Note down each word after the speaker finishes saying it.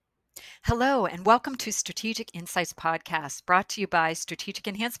Hello, and welcome to Strategic Insights Podcast, brought to you by Strategic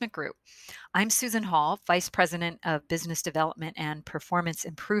Enhancement Group. I'm Susan Hall, Vice President of Business Development and Performance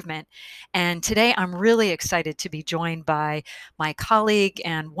Improvement. And today I'm really excited to be joined by my colleague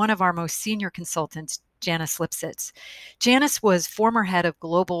and one of our most senior consultants, Janice Lipsitz. Janice was former head of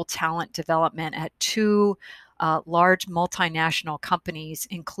global talent development at two large multinational companies,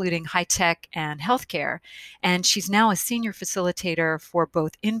 including high tech and healthcare. And she's now a senior facilitator for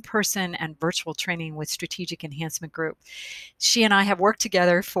both in person and virtual training with Strategic Enhancement Group. She and I have worked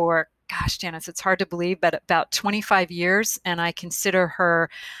together for gosh, Janice, it's hard to believe, but about 25 years. And I consider her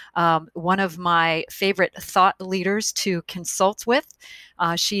one of my favorite thought leaders to consult with.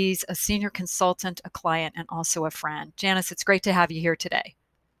 She's a senior consultant, a client, and also a friend. Janice, it's great to have you here today.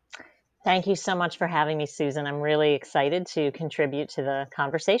 Thank you so much for having me, Susan. I'm really excited to contribute to the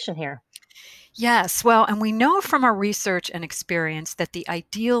conversation here. Yes, well, and we know from our research and experience that the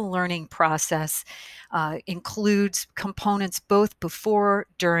ideal learning process includes components both before,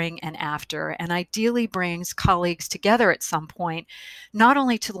 during, and after, and ideally brings colleagues together at some point, not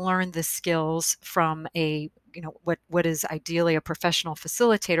only to learn the skills from what is ideally a professional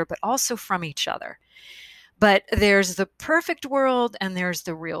facilitator, but also from each other. But there's the perfect world and there's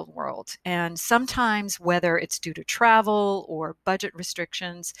the real world. And sometimes, whether it's due to travel or budget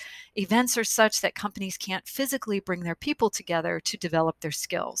restrictions, events are such that companies can't physically bring their people together to develop their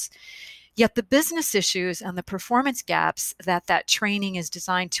skills. Yet the business issues and the performance gaps that training is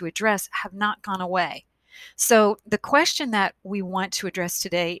designed to address have not gone away. So the question that we want to address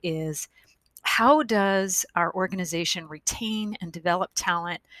today is, how does our organization retain and develop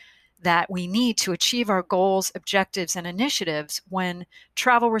talent that we need to achieve our goals, objectives, and initiatives when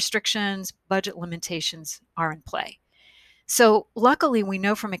travel restrictions, budget limitations are in play? So, luckily, we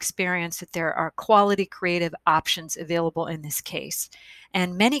know from experience that there are quality creative options available in this case.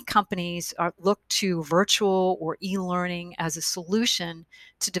 And many companies look to virtual or e learning as a solution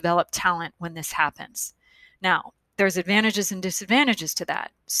to develop talent when this happens. Now, there's advantages and disadvantages to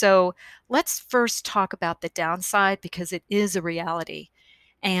that. So, let's first talk about the downside because it is a reality.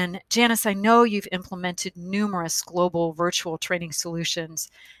 And Janice, I know you've implemented numerous global virtual training solutions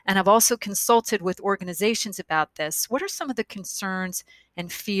and have also consulted with organizations about this. What are some of the concerns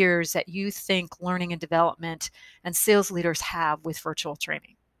and fears that you think learning and development and sales leaders have with virtual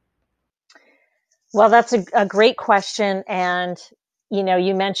training? Well, that's a great question. And,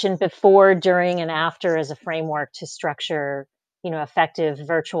 you mentioned before, during, and after as a framework to structure, effective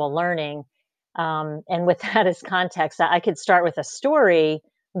virtual learning. And with that as context, I could start with a story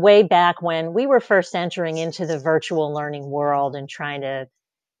way back when we were first entering into the virtual learning world and trying to,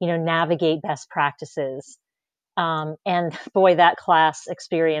 navigate best practices. And boy, that class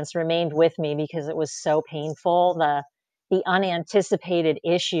experience remained with me because it was so painful. The unanticipated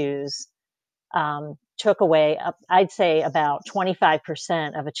issues took away, I'd say, about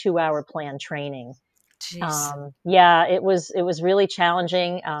 25% of a 2-hour planned training. Jeez. Yeah, it was really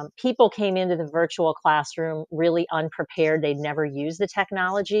challenging. People came into the virtual classroom really unprepared. They'd never used the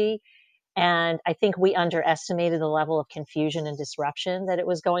technology. And I think we underestimated the level of confusion and disruption that it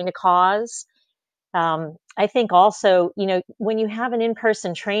was going to cause. I think also, when you have an in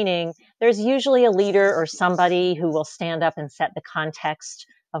person training, there's usually a leader or somebody who will stand up and set the context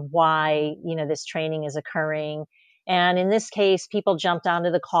of why, this training is occurring. And in this case, people jumped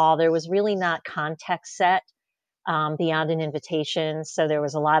onto the call. There was really not context set beyond an invitation. So there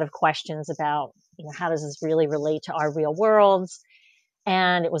was a lot of questions about, how does this really relate to our real worlds?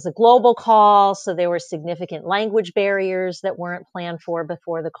 And it was a global call. So there were significant language barriers that weren't planned for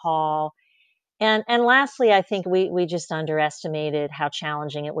before the call. And lastly, I think we just underestimated how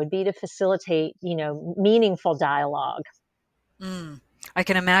challenging it would be to facilitate, meaningful dialogue. Mm. I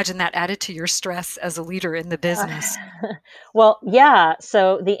can imagine that added to your stress as a leader in the Uh, business. well, yeah.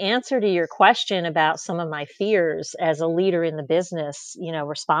 So the answer to your question about some of my fears as a leader in the business,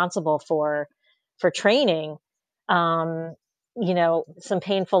 responsible for training, um, some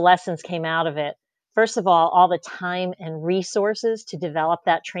painful lessons came out of it. First of all the time and resources to develop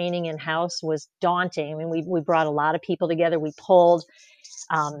that training in house was daunting. I mean, we brought a lot of people together. We pulled,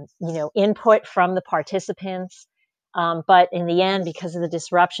 input from the participants. But in the end, because of the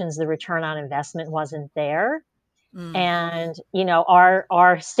disruptions, the return on investment wasn't there. Mm. And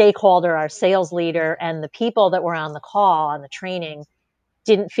our stakeholder, our sales leader, and the people that were on the call on the training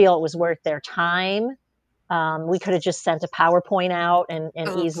didn't feel it was worth their time. We could have just sent a PowerPoint out and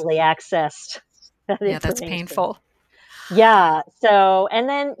Ugh. easily accessed that Yeah, that's information. painful. Yeah. So, and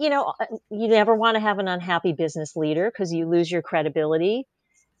then, you never want to have an unhappy business leader because you lose your credibility.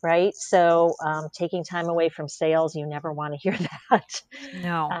 right? So taking time away from sales, you never want to hear that.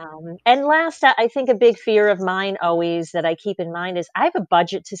 No. And last, I think a big fear of mine always that I keep in mind is I have a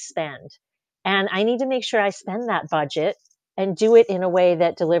budget to spend, and I need to make sure I spend that budget and do it in a way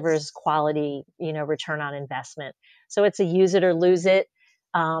that delivers quality, return on investment. So it's a use it or lose it.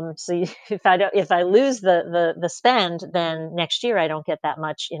 If I lose the spend, then next year I don't get that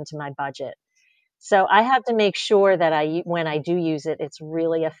much into my budget. So I have to make sure that when I do use it, it's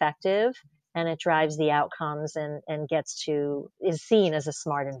really effective and it drives the outcomes and is seen as a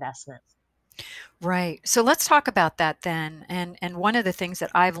smart investment. Right. So let's talk about that then. And one of the things that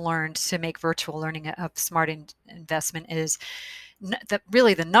I've learned to make virtual learning a smart investment is that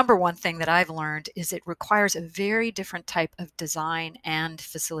really the number one thing that I've learned is it requires a very different type of design and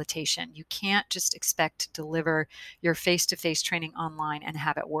facilitation. You can't just expect to deliver your face-to-face training online and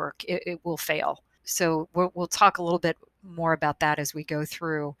have it work. It will fail. So we'll talk a little bit more about that as we go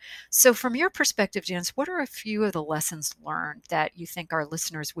through. So from your perspective, Janice, what are a few of the lessons learned that you think our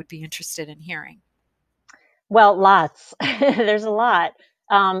listeners would be interested in hearing? Well, lots. There's a lot.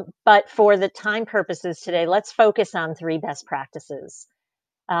 But for the time purposes today, let's focus on three best practices.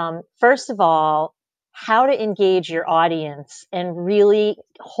 First of all, how to engage your audience and really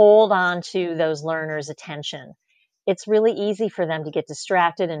hold on to those learners' attention. It's really easy for them to get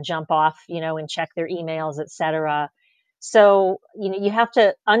distracted and jump off, and check their emails, etc. So, you have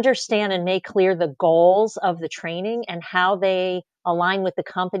to understand and make clear the goals of the training and how they align with the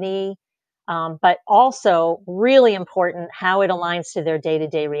company, but also really important how it aligns to their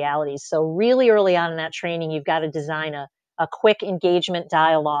day-to-day realities. So, really early on in that training, you've got to design a quick engagement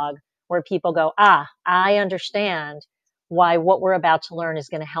dialogue where people go, I understand why what we're about to learn is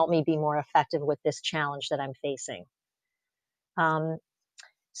going to help me be more effective with this challenge that I'm facing. Um,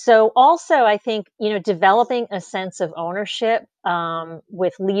 so also, I think, developing a sense of ownership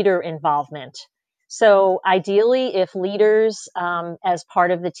with leader involvement. So ideally, if leaders, as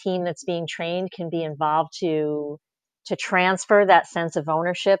part of the team that's being trained, can be involved to transfer that sense of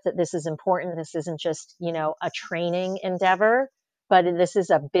ownership that this is important. This isn't just, a training endeavor, but this is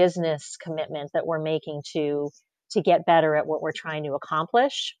a business commitment that we're making to get better at what we're trying to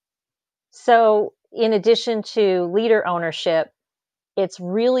accomplish. So in addition to leader ownership, it's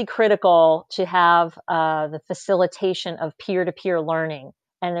really critical to have the facilitation of peer-to-peer learning.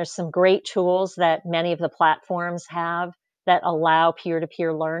 And there's some great tools that many of the platforms have that allow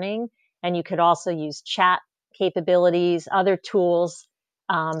peer-to-peer learning. And you could also use chat capabilities, other tools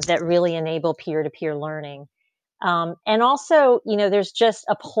that really enable peer-to-peer learning. And also, there's just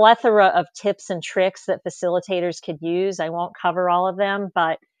a plethora of tips and tricks that facilitators could use. I won't cover all of them,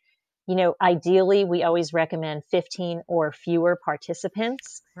 but ideally, we always recommend 15 or fewer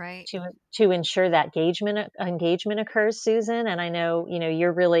participants Right. to ensure that engagement occurs, Susan. And I know,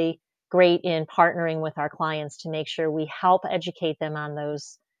 you're really great in partnering with our clients to make sure we help educate them on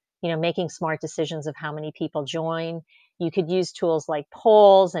those, making smart decisions of how many people join. You could use tools like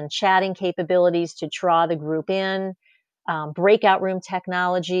polls and chatting capabilities to draw the group in, breakout room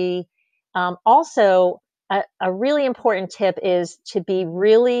technology. Also, a really important tip is to be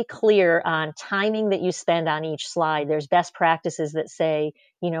really clear on timing that you spend on each slide. There's best practices that say,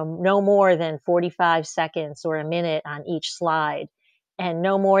 no more than 45 seconds or a minute on each slide, and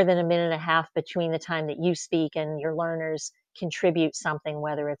no more than a minute and a half between the time that you speak and your learners contribute something,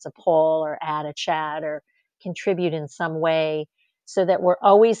 whether it's a poll or add a chat or contribute in some way, so that we're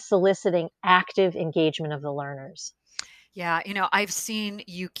always soliciting active engagement of the learners. Yeah, I've seen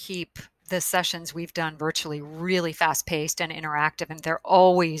you keep the sessions we've done virtually really fast paced and interactive, and they're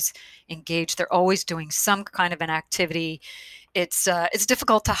always engaged. They're always doing some kind of an activity. It's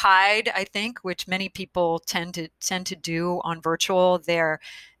difficult to hide, I think, which many people tend to do on virtual. They're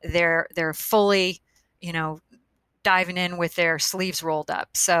fully, you know, diving in with their sleeves rolled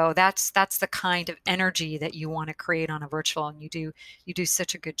up. So that's the kind of energy that you want to create on a virtual, and you do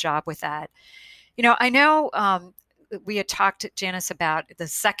such a good job with that. I know we had talked, Janice, about the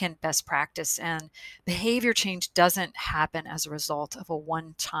second best practice, and behavior change doesn't happen as a result of a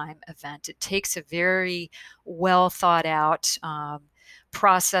one time event. It takes a very well thought out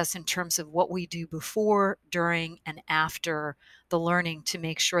process in terms of what we do before, during, and after the learning to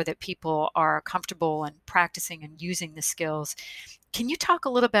make sure that people are comfortable and practicing and using the skills. Can you talk a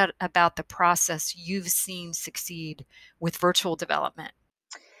little bit about the process you've seen succeed with virtual development?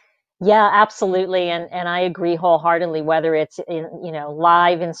 Yeah, absolutely. And I agree wholeheartedly, whether it's in,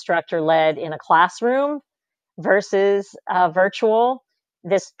 live instructor led in a classroom versus virtual,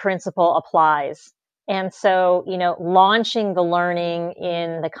 this principle applies. And so, launching the learning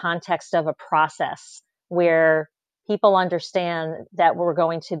in the context of a process where people understand that we're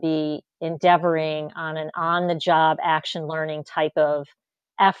going to be endeavoring on an on-the-job action learning type of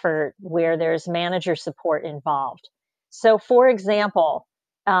effort where there's manager support involved. So, for example,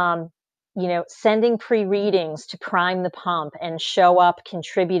 um, sending pre-readings to prime the pump and show up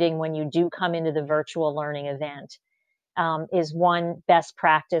contributing when you do come into the virtual learning event is one best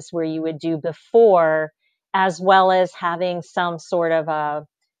practice where you would do before, as well as having some sort of a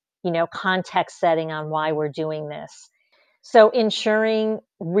context setting on why we're doing this. So ensuring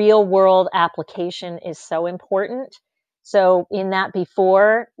real world application is so important. So in that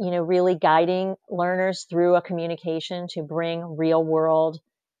before, really guiding learners through a communication to bring real world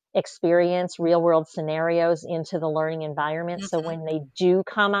experience, real world scenarios into the learning environment. So Mhm. when they do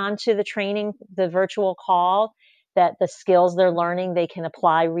come onto the training, the virtual call, that the skills they're learning, they can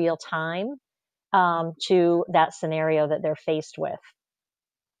apply real time to that scenario that they're faced with.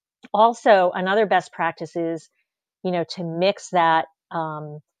 Also, another best practice is, to mix that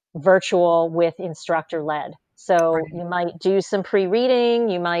virtual with instructor led. So Right. you might do some pre reading,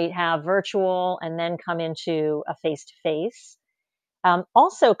 you might have virtual, and then come into a face to face.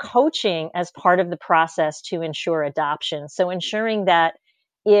 Also, coaching as part of the process to ensure adoption. So, ensuring that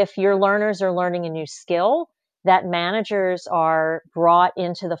if your learners are learning a new skill, that managers are brought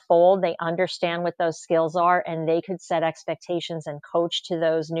into the fold, they understand what those skills are, and they could set expectations and coach to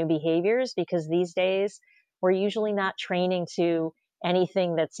those new behaviors because these days we're usually not training to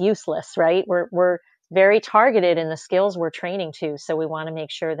anything that's useless, right? We're very targeted in the skills we're training to. So, we want to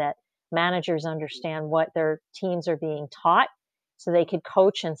make sure that managers understand what their teams are being taught so they could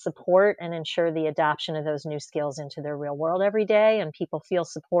coach and support and ensure the adoption of those new skills into their real world every day and people feel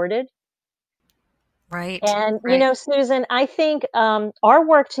supported. Right. And Right. Susan, I think our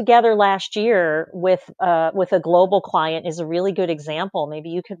work together last year with a global client is a really good example. Maybe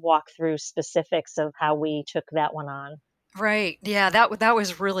you could walk through specifics of how we took that one on. Right. Yeah, that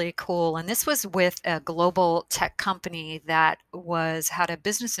was really cool. And this was with a global tech company that was had a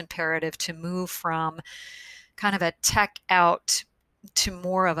business imperative to move from kind of a tech out to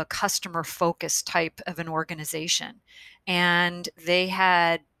more of a customer focused type of an organization. And they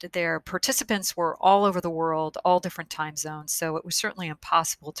had their participants were all over the world, all different time zones. So it was certainly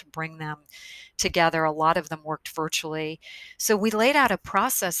impossible to bring them together. A lot of them worked virtually. So we laid out a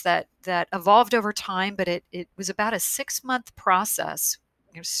process that evolved over time, but it was about a 6 month process,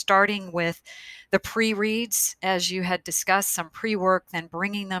 starting with the pre-reads, as you had discussed, some pre-work, then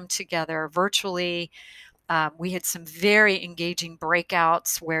bringing them together virtually. We had some very engaging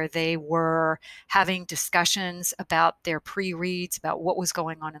breakouts where they were having discussions about their pre reads, about what was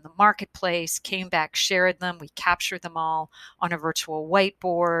going on in the marketplace, came back, shared them. We captured them all on a virtual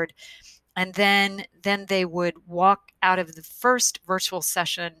whiteboard. And then they would walk out of the first virtual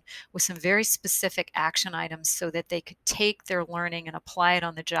session with some very specific action items so that they could take their learning and apply it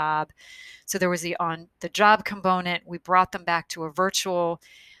on the job. So there was the on the job component. We brought them back to a virtual.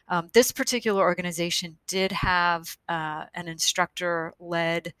 This particular organization did have an instructor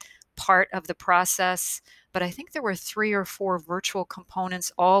led part of the process, but I think there were 3 or 4 virtual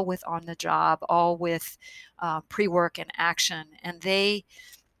components, all with on the job, all with pre work and action. And they,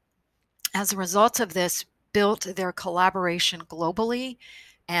 as a result of this, built their collaboration globally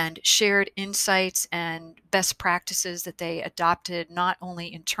and shared insights and best practices that they adopted not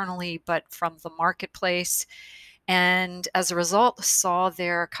only internally but from the marketplace, and as a result saw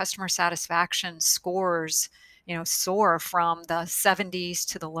their customer satisfaction scores soar from the 70s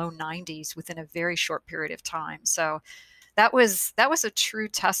to the low 90s within a very short period of time. So that was a true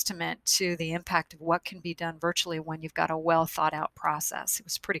testament to the impact of what can be done virtually when you've got a well thought out process. It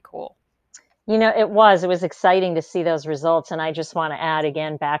was pretty cool. It was exciting to see those results. And I just want to add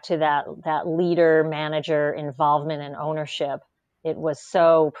again back to that leader manager involvement and ownership. It was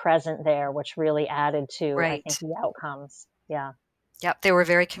so present there, which really added to, I think, Right. the outcomes. Yeah. Yep, they were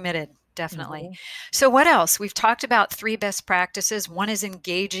very committed, definitely. hmm So, what else? We've talked about 3 best practices. One is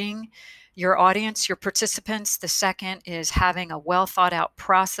engaging your audience, your participants. The second is having a well thought out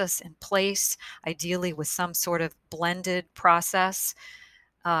process in place, ideally with some sort of blended process.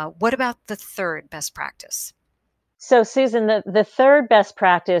 What about the third best practice? So, Susan, the third best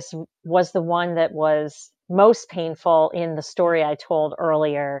practice was the one that was most painful in the story I told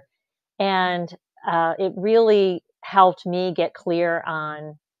earlier. And it really helped me get clear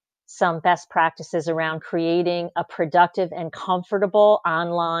on some best practices around creating a productive and comfortable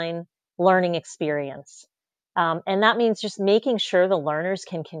online learning experience. And that means just making sure the learners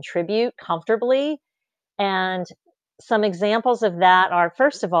can contribute comfortably. And some examples of that are,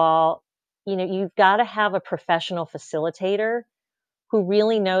 first of all, you've got to have a professional facilitator who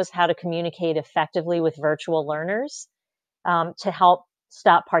really knows how to communicate effectively with virtual learners, to help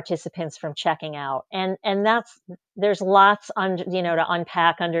stop participants from checking out. And that's there's lots to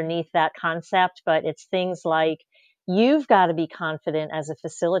unpack underneath that concept, but it's things like you've got to be confident as a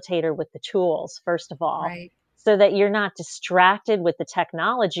facilitator with the tools, first of all, Right. so that you're not distracted with the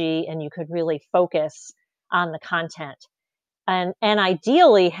technology and you could really focus on the content. And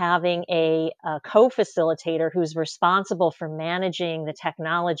ideally having a co-facilitator who's responsible for managing the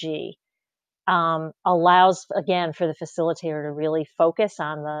technology, allows again for the facilitator to really focus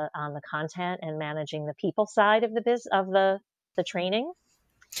on the content and managing the people side of the training.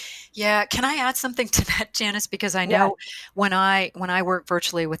 Yeah, can I add something to that, Janice? Because I Yes. know when I work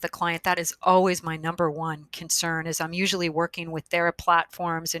virtually with a client, that is always my number one concern is I'm usually working with their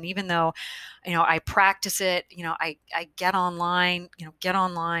platforms. And even though, I practice it, I get online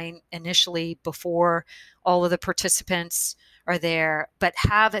initially before all of the participants are there, but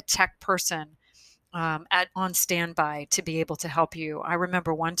have a tech person at on standby to be able to help you. I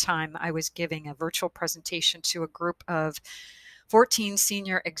remember one time I was giving a virtual presentation to a group of 14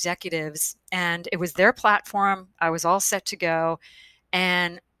 senior executives, and it was their platform. I was all set to go.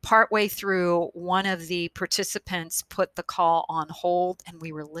 And partway through, one of the participants put the call on hold, and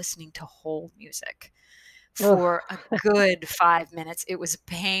we were listening to hold music Ugh. for a good 5 minutes. It was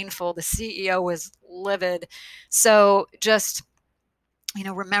painful. The CEO was livid. So just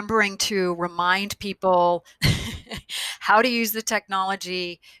remembering to remind people how to use the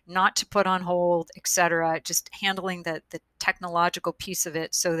technology, not to put on hold, et cetera, just handling the technological piece of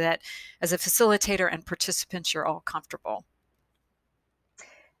it so that as a facilitator and participants, you're all comfortable.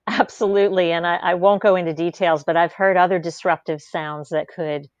 Absolutely. And I won't go into details, but I've heard other disruptive sounds that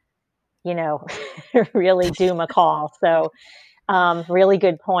could, you know, really doom a call. So, really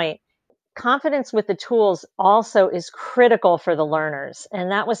good point. Confidence with the tools also is critical for the learners,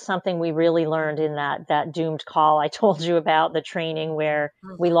 and that was something we really learned in that doomed call I told you about, the training where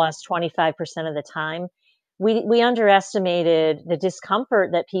we Mhm. lost 25% of the time. We underestimated the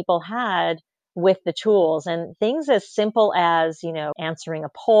discomfort that people had with the tools, and things as simple as, answering a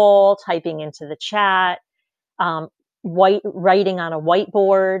poll, typing into the chat, um, white writing on a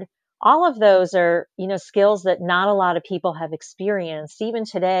whiteboard. All of those are, skills that not a lot of people have experienced, even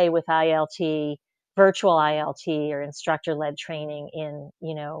today with ILT, virtual ILT or instructor led training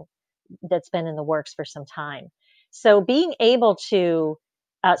that's been in the works for some time. So being able to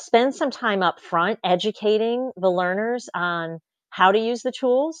spend some time up front educating the learners on how to use the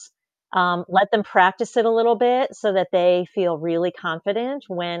tools, let them practice it a little bit so that they feel really confident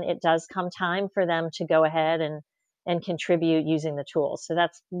when it does come time for them to go ahead and contribute using the tools. So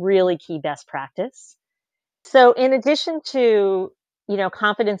that's really key best practice. So in addition to,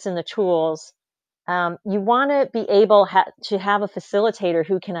 confidence in the tools, you want to be able to have a facilitator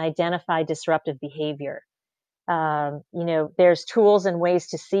who can identify disruptive behavior. There's tools and ways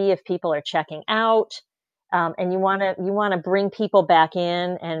to see if people are checking out, and you want to bring people back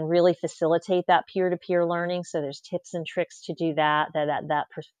in and really facilitate that peer to peer learning. So there's tips and tricks to do that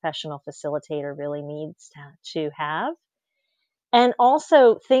professional facilitator really needs to have. And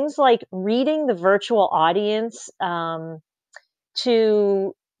also things like reading the virtual audience,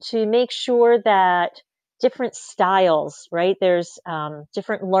 to make sure that different styles, right? There's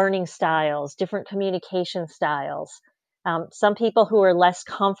different learning styles, different communication styles. Some people who are less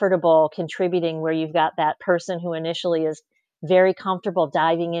comfortable contributing, where you've got that person who initially is very comfortable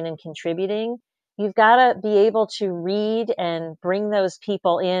diving in and contributing. You've got to be able to read and bring those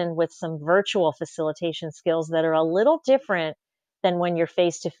people in with some virtual facilitation skills that are a little different than when you're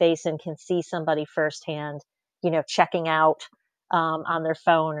face to face and can see somebody firsthand, checking out on their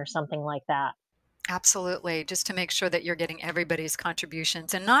phone or something like that. Absolutely, just to make sure that you're getting everybody's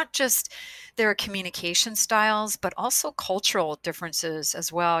contributions and not just their communication styles, but also cultural differences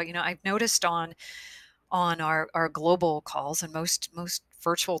as well. I've noticed on our global calls, and most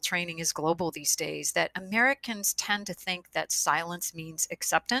virtual training is global these days, that Americans tend to think that silence means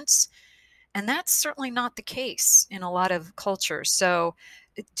acceptance, and that's certainly not the case in a lot of cultures. So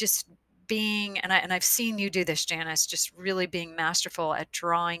just being, and I've seen you do this, Janice, just really being masterful at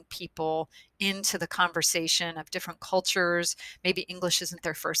drawing people into the conversation of different cultures. Maybe English isn't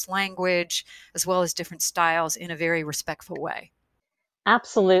their first language, as well as different styles in a very respectful way.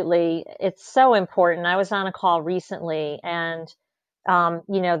 Absolutely. It's so important. I was on a call recently and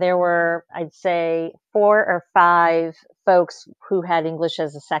there were, I'd say, 4 or 5 folks who had English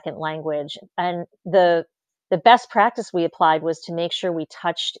as a second language. And the best practice we applied was to make sure we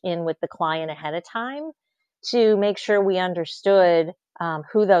touched in with the client ahead of time to make sure we understood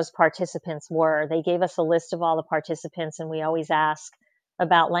who those participants were. They gave us a list of all the participants, and we always ask,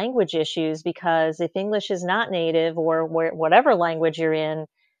 about language issues, because if English is not native, or whatever language you're in,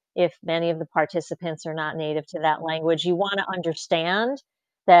 if many of the participants are not native to that language, you want to understand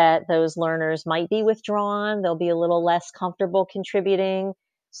that those learners might be withdrawn, they'll be a little less comfortable contributing.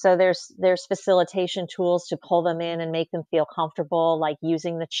 So there's facilitation tools to pull them in and make them feel comfortable, like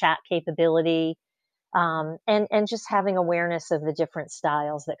using the chat capability, and just having awareness of the different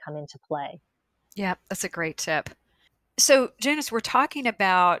styles that come into play. Yeah, that's a great tip. So, Janice, we're talking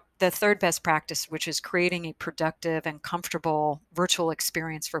about the third best practice, which is creating a productive and comfortable virtual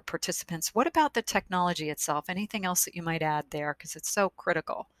experience for participants. What about the technology itself? Anything else that you might add there? Because it's so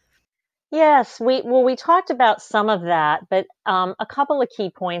critical. Yes, we talked about some of that, but a couple of key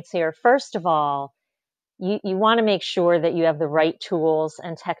points here. First of all, you want to make sure that you have the right tools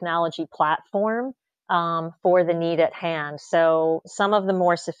and technology platform for the need at hand. So, some of the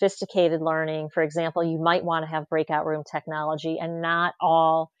more sophisticated learning, for example, you might want to have breakout room technology, and not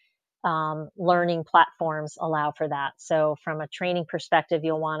all learning platforms allow for that. So, from a training perspective,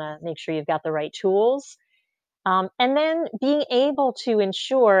 you'll want to make sure you've got the right tools. And then being able to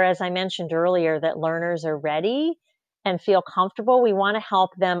ensure, as I mentioned earlier, that learners are ready and feel comfortable. We want to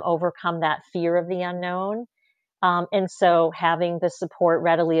help them overcome that fear of the unknown. And so having the support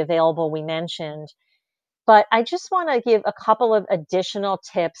readily available, we mentioned. But I just want to give a couple of additional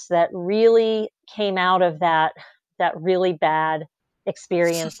tips that really came out of that really bad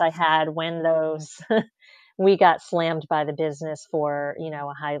experience I had when those we got slammed by the business for,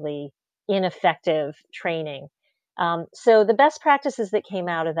 a highly ineffective training. So the best practices that came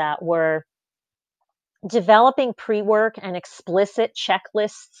out of that were developing pre-work and explicit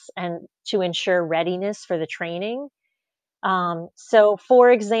checklists and to ensure readiness for the training. So,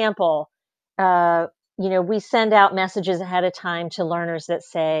 for example, uh, we send out messages ahead of time to learners that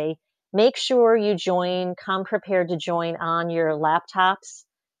say, make sure you come prepared to join on your laptops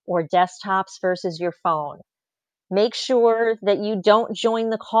or desktops versus your phone. Make sure that you don't join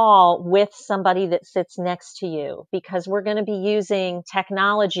the call with somebody that sits next to you, because we're going to be using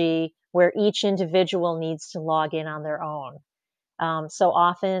technology where each individual needs to log in on their own. So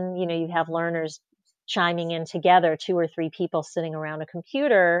often, you have learners chiming in together, two or three people sitting around a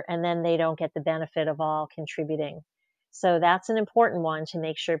computer, and then they don't get the benefit of all contributing. So that's an important one, to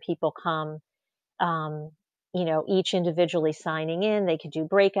make sure people come, um, each individually signing in. They could do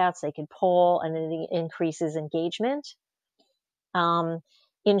breakouts, they could poll, and then it increases engagement. Um,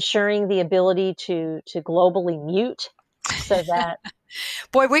 Ensuring the ability to globally mute, so that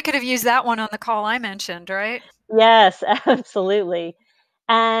Boy, we could have used that one on the call I mentioned, right? yes, absolutely.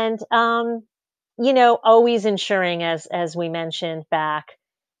 And always ensuring, as we mentioned back,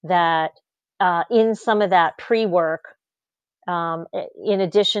 that in some of that pre-work, in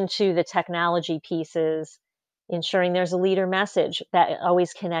addition to the technology pieces, ensuring there's a leader message, that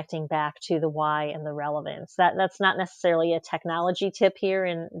always connecting back to the why and the relevance. That's not necessarily a technology tip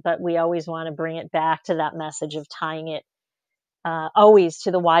here, but we always want to bring it back to that message of tying it always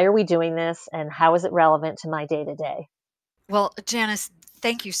to the why are we doing this and how is it relevant to my day to day. Well, Janice,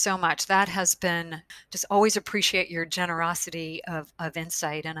 thank you so much. That has been just always appreciate your generosity of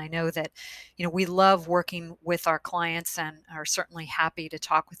insight. And I know that, we love working with our clients and are certainly happy to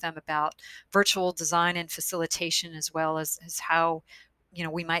talk with them about virtual design and facilitation, as well as how,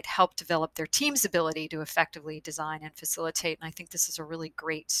 we might help develop their team's ability to effectively design and facilitate. And I think this is a really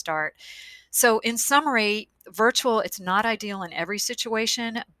great start. So, in summary, virtual, it's not ideal in every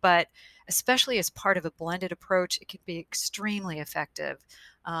situation, but especially as part of a blended approach, it can be extremely effective,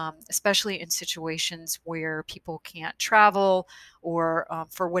 especially in situations where people can't travel or,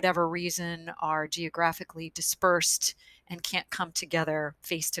 for whatever reason, are geographically dispersed and can't come together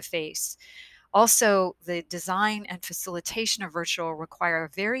face to face. Also, the design and facilitation of virtual require a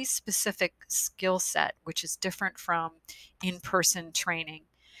very specific skill set, which is different from in person training.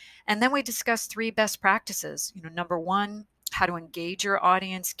 And then we discussed three best practices. Number one, how to engage your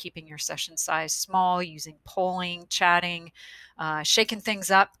audience, keeping your session size small, using polling, chatting, shaking things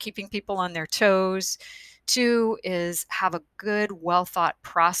up, keeping people on their toes. Two is have a good, well thought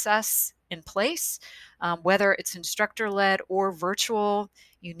process in place. Whether it's instructor led or virtual,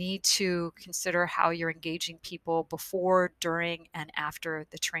 you need to consider how you're engaging people before, during, and after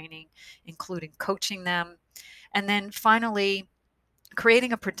the training, including coaching them. And then finally,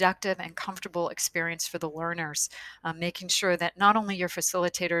 creating a productive and comfortable experience for the learners, making sure that not only your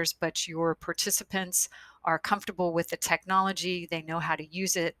facilitators, but your participants are comfortable with the technology, they know how to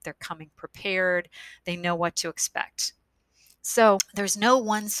use it, they're coming prepared, they know what to expect. So there's no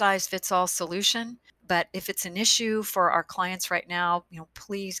one size fits all solution, But if it's an issue for our clients right now,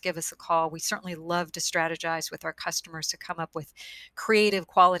 please give us a call. We certainly love to strategize with our customers to come up with creative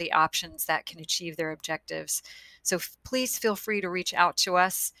quality options that can achieve their objectives. So please feel free to reach out to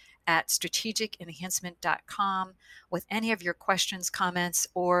us at strategicenhancement.com with any of your questions, comments,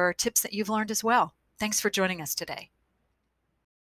 or tips that you've learned as well. Thanks for joining us today.